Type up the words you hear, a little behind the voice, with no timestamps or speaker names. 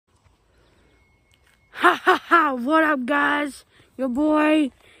Ha ha ha, what up guys? Your boy,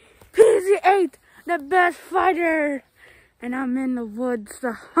 PZ8, the best fighter. And I'm in the woods,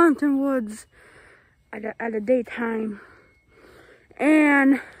 the hunting woods at the daytime.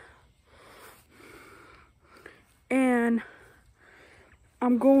 And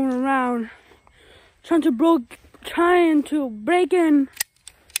I'm going around trying to break in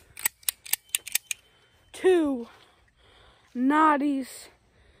to Naughty's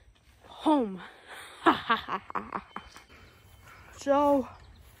home. So,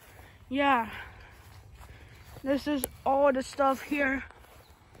 yeah, this is all the stuff here.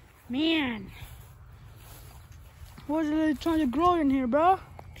 Man, what are they trying to grow in here, bro?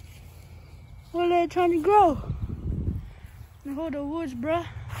 What are they trying to grow? All the woods, bro.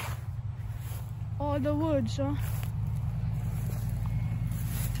 All the woods, huh?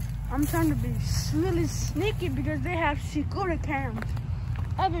 I'm trying to be really sneaky because they have security cams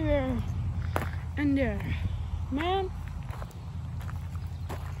everywhere in there, man.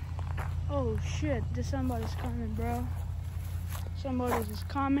 Oh shit, somebody's coming, bro. Somebody is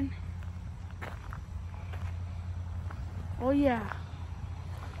coming. Oh yeah.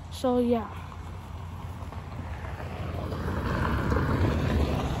 So yeah.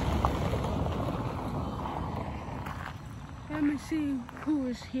 Let me see who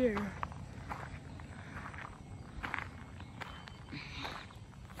is here.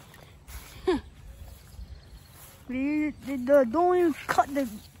 They don't even cut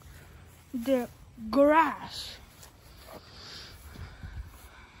the grass.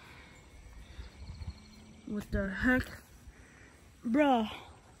 What the heck? Bruh,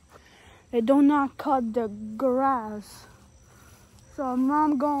 they do not cut the grass. So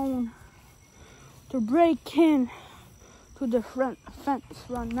I'm going to break in to the front fence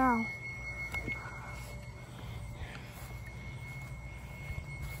right now.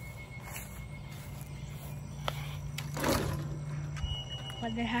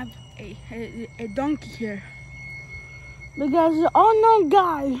 But they have a donkey here. Because the unknown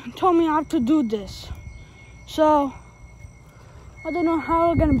guy told me I have to do this. So, I don't know how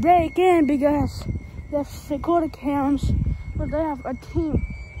we're gonna break in because there's security cams, but they have a team,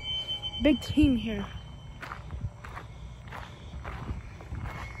 big team here.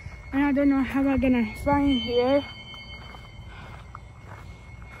 And I don't know how we're gonna find here.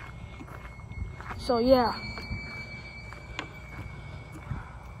 So yeah.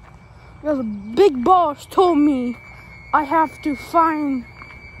 Because a big boss told me I have to find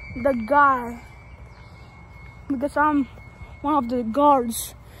the guy. Because I'm one of the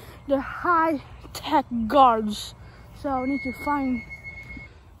guards, the high-tech guards. So I need to find,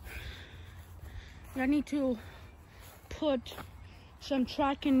 I need to put some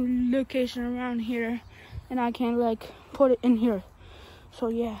tracking location around here and I can like put it in here. So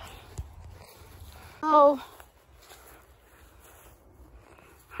yeah. Oh.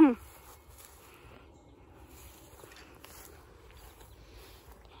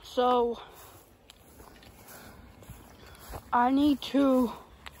 So I need to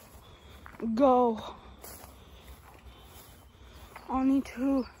go. I need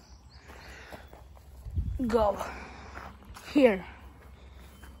to go here.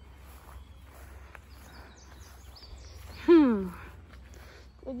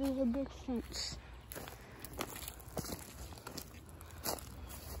 It is a big fence.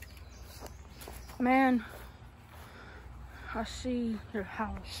 Man, I see your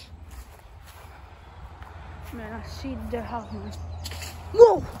house. Man, I see their house, man.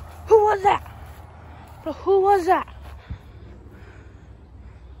 Whoa! Who was that? Bro, who was that?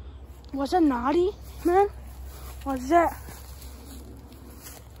 Was it Naughty, man? Was that?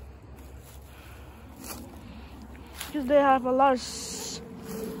 Because they have lots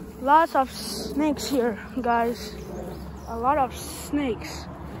of snakes here, guys. A lot of snakes.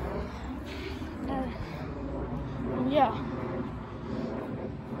 Yeah.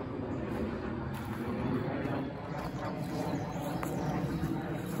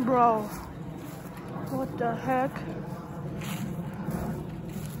 Bro, what the heck?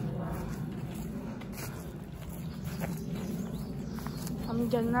 I'm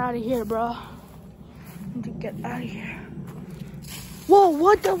getting out of here, bro. I need to get out of here. Whoa,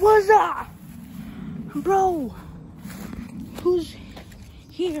 what was that? Bro, who's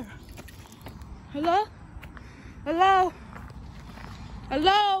here? Hello? Hello?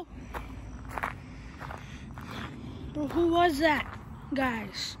 Hello? Bro, who was that,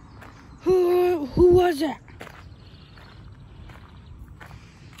 guys? Who was that?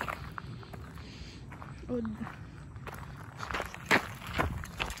 Oh.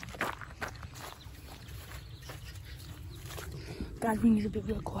 God, we need to be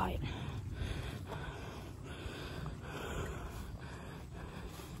real quiet.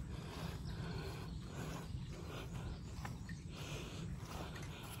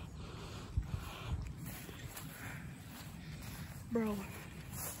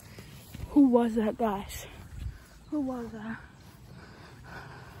 Who was that, guys? Who was that?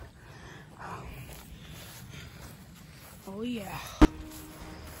 Oh yeah.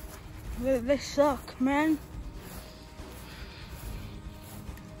 They suck, man.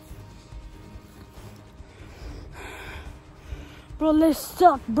 Bro, they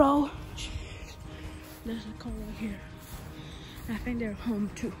suck, bro. There's a car right here. I think they're home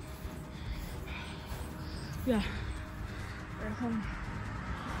too. Yeah, they're home.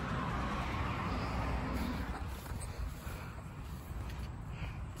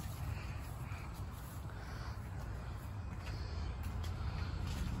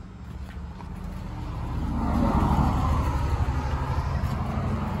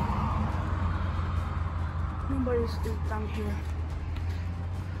 Nobody's down here.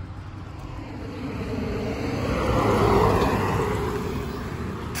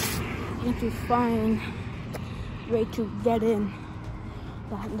 Need to find a way to get in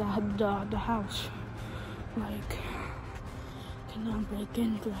the house. Like, cannot break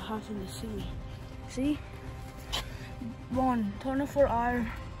into the house in the city. See? 24-hour.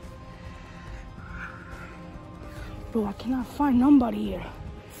 Bro, I cannot find nobody here,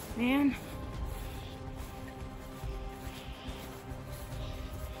 man.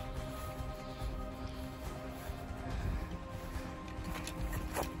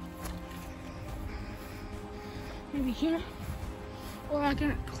 Maybe here, or I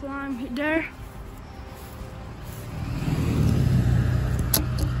can climb there.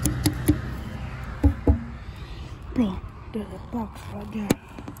 Bro, there's a box right there,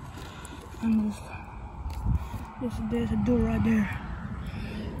 and there's a door right there.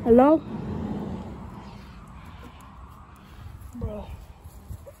 Hello? Bro,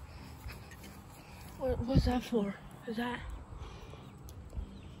 what's that for? What is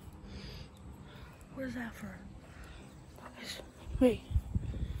that for? Wait.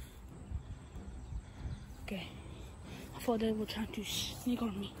 Okay. I thought they were trying to sneak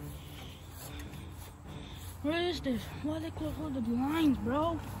on me. Where is this? Why they close all the blinds,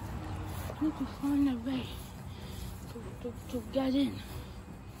 bro? I need to find a way to get in.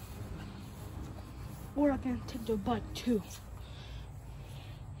 Or I can take the bike too.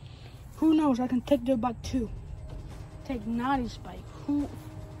 Who knows? I can take the bike too. Take Nadi's bike. Who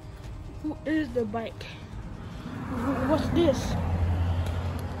is the bike? What's this?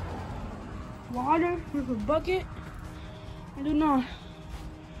 Water with a bucket? I do not.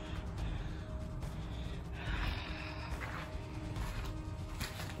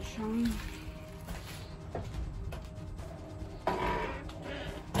 Shine.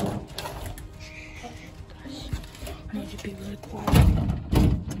 Guys, I need to be really quiet.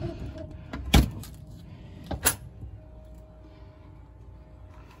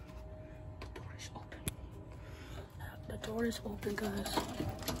 The door is open, guys.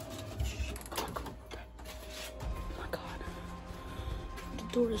 Oh my God. The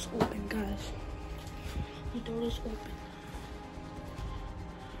door is open, guys. The door is open.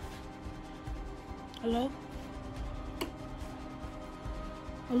 Hello?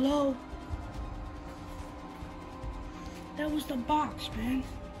 Hello? That was the box, man.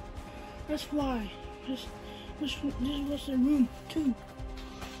 That's why. This was the room, too.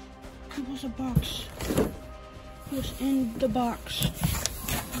 It was a box. It was in the box.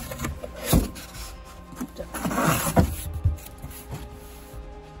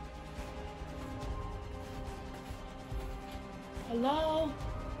 Hello?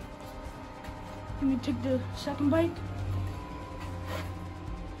 Let me take the second bike.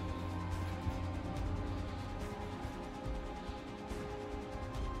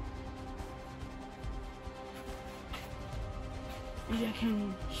 Maybe I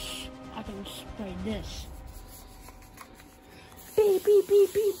can spray this. Beep, beep,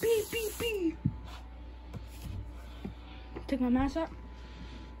 beep, beep, beep, beep, beep. Take my mask up.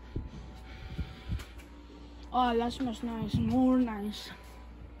 Oh, that smells nice. More nice.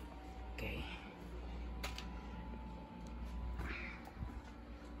 Okay.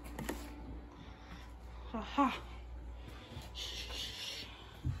 Haha.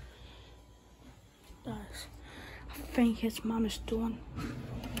 Guys, I think his mom is doing.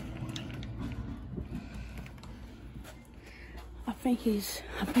 I think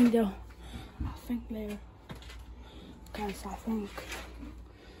they're. Guys, I think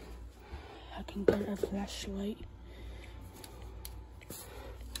I can get a flashlight.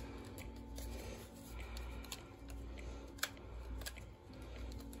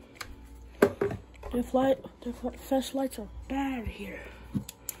 The flashlights are bad here.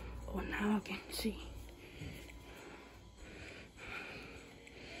 Oh, now I can see.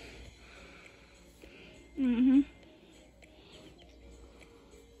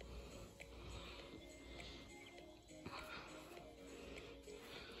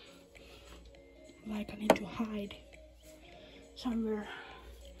 like I need to hide somewhere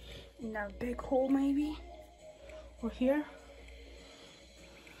in that big hole, maybe, or here.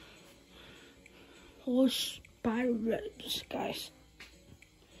 Whole spider webs, guys.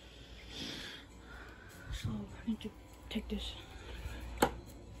 So I need to take this. Guys,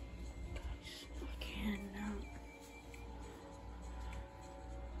 I can't now.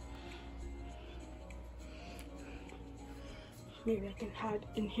 Maybe I can hide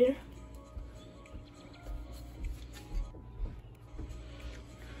in here.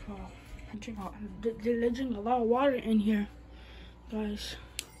 Oh, they're drinking a lot of water in here, guys.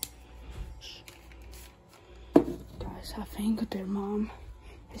 Guys, I think their mom,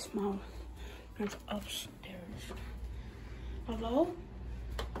 his mom, is upstairs. Hello?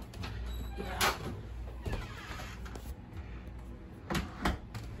 Yeah.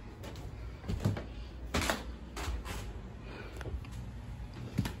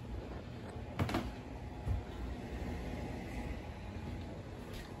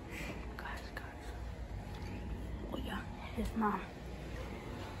 His mom.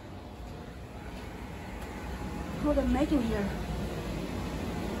 What they're making here.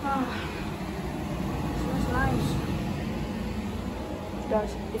 Ah, smells nice.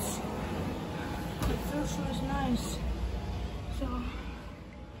 Guys, it smells nice. So I'm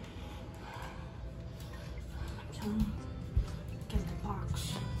trying to get the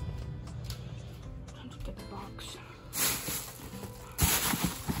box.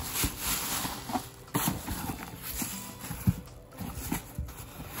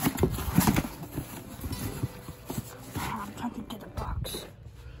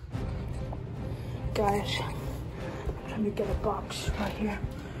 Guys, I'm trying to get a box right here.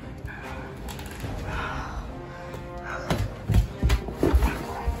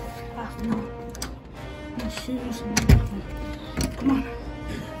 No shoes and nothing. Come on.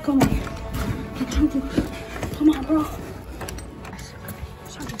 I'm trying to. Come on, bro. I'm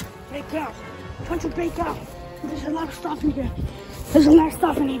trying to break out. There's a lot of stuff in here.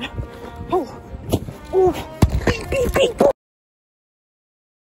 Oh, beep, beep, beep.